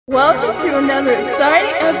Welcome to another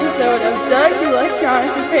exciting episode of Doug's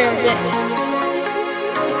Electronics Repair Day.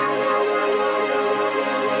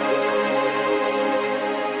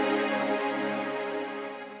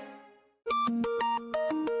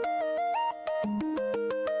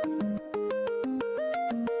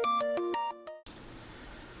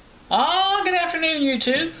 Good afternoon,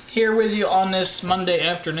 YouTube. Here with you on this Monday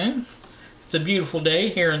afternoon. It's a beautiful day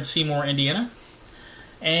here in Seymour, Indiana.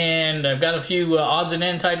 And I've got a few odds and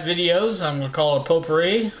end type videos. I'm going to call it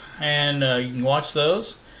Potpourri, and you can watch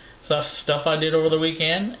those. Stuff I did over the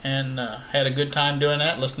weekend, and had a good time doing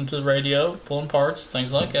that, listening to the radio, pulling parts,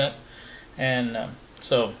 things like that. And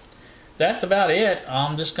so that's about it.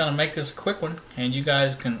 I'm just going to make this a quick one, and you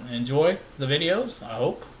guys can enjoy the videos, I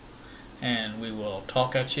hope. And we will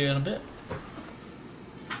talk at you in a bit.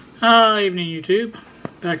 Evening, YouTube.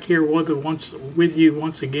 Back here with you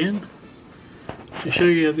once again to show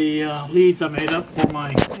you the leads I made up for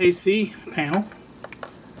my AC panel.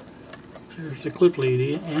 There's the clip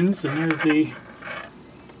lead ends, and there's the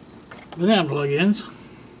banana plug ends,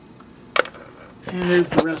 and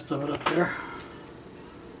there's the rest of it up there.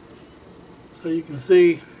 So you can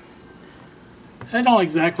see they don't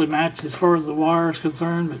exactly match as far as the wire is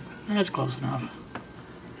concerned, but that's close enough.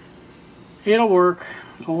 It'll work.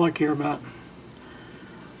 That's all I care about.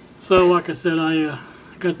 So, like I said, I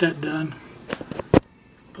got that done.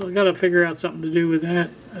 But I got to figure out something to do with that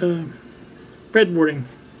breadboarding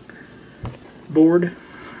board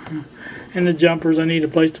and the jumpers. I need a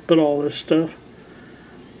place to put all this stuff,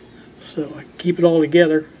 so I keep it all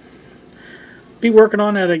together. Be working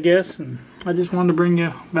on that, I guess. And I just wanted to bring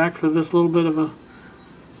you back for this little bit of a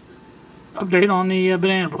update on the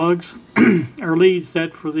banana plugs or lead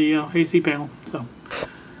set for the AC panel. So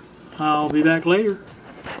I'll be back later.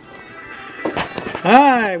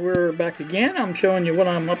 Hi, we're back again. I'm showing you what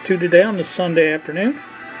I'm up to today on this Sunday afternoon.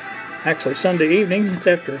 Actually, Sunday evening. It's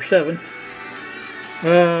after 7.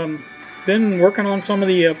 Been working on some of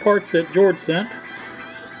the parts that George sent.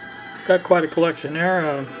 Got quite a collection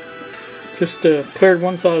there. Just cleared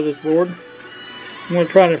one side of this board. I'm going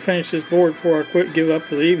to try to finish this board before I give up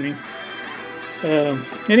for the evening.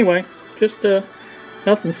 Anyway, just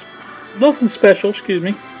nothing special, excuse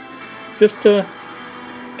me. Just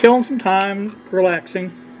killing some time,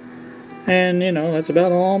 relaxing, and you know, that's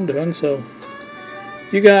about all I'm doing. So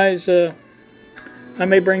you guys, I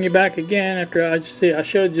may bring you back again after I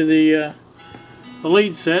showed you the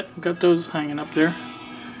lead set. Got those hanging up there,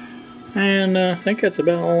 and I think that's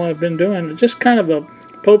about all I've been doing. Just kind of a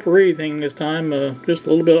potpourri thing this time, just a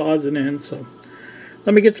little bit of odds and ends. So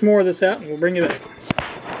let me get some more of this out, and we'll bring you back.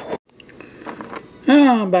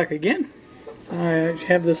 I'm back again. I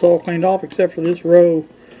have this all cleaned off except for this row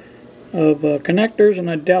of connectors,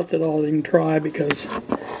 and I doubt that I'll even try because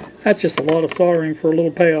that's just a lot of soldering for a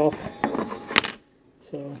little payoff.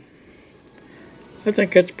 So I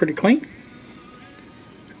think that's pretty clean.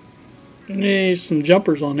 There's some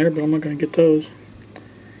jumpers on there, but I'm not going to get those.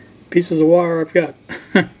 Pieces of wire I've got.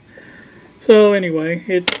 So anyway,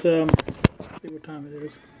 it's let's see what time it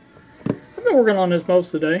is. I've been working on this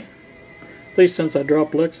most of the day, at least since I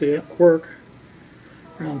dropped Lexi at work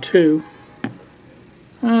around 2.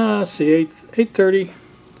 Let's see, 8:30.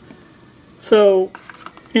 So,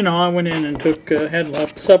 you know, I went in and had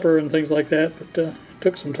left supper and things like that, but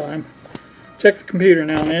took some time. Check the computer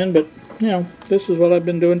now and then, but you know, this is what I've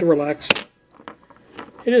been doing to relax.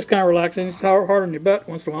 It is kind of relaxing. It's hard on your butt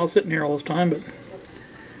once in a while sitting here all this time, but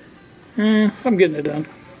I'm getting it done.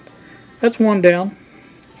 That's one down.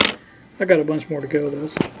 I got a bunch more to go though.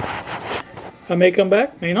 So I may come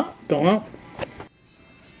back, may not, don't know.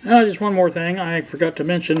 Just one more thing I forgot to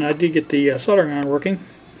mention. I did get the soldering iron working.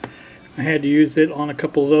 I had to use it on a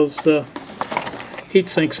couple of those heat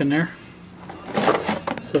sinks in there.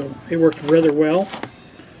 So it worked rather well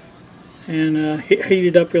and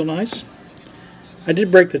heated up real nice. I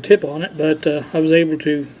did break the tip on it, but I was able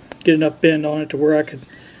to get enough bend on it to where I could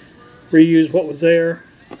reuse what was there.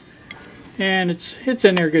 And it's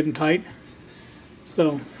in there good and tight.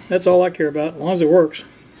 So that's all I care about, as long as it works.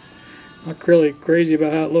 Not really crazy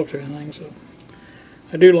about how it looks or anything. So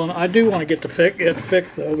I do want to get it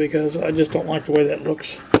fixed though, because I just don't like the way that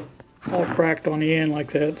looks, all cracked on the end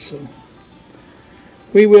like that. So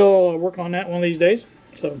we will work on that one of these days.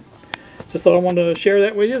 So just thought I wanted to share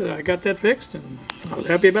that with you, that I got that fixed, and I was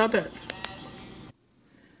happy about that.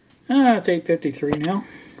 It's 8:53 now.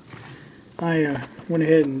 I went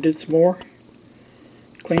ahead and did some more.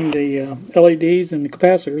 Cleaned the LEDs and the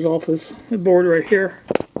capacitors off this board right here.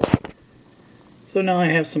 So now I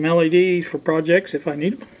have some LEDs for projects if I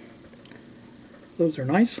need them. Those are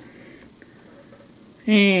nice.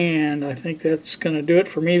 And I think that's going to do it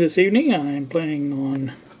for me this evening. I'm planning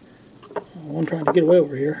on, I'm trying to get away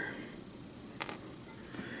over here.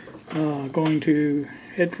 Going to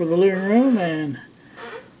head for the living room and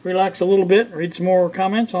relax a little bit, read some more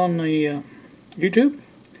comments on the YouTube,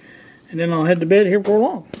 and then I'll head to bed here for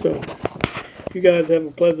long. So you guys have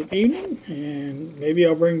a pleasant evening, and maybe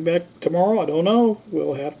I'll bring back tomorrow. I don't know.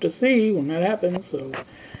 We'll have to see when that happens. So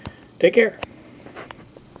take care.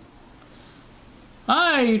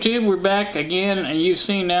 Hi YouTube, we're back again, and you've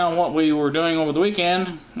seen now what we were doing over the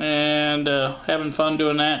weekend, and having fun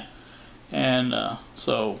doing that. And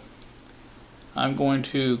so I'm going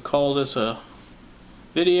to call this a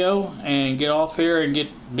video and get off here and get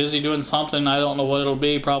busy doing something. I don't know what it'll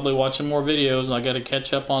be. Probably watching more videos. I got to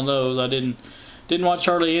catch up on those. I didn't watch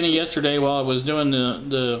hardly any yesterday while I was doing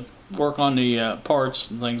the work on the parts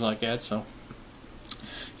and things like that. So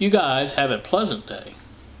you guys have a pleasant day.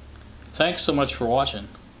 Thanks so much for watching,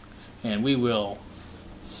 and we will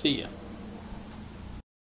see you.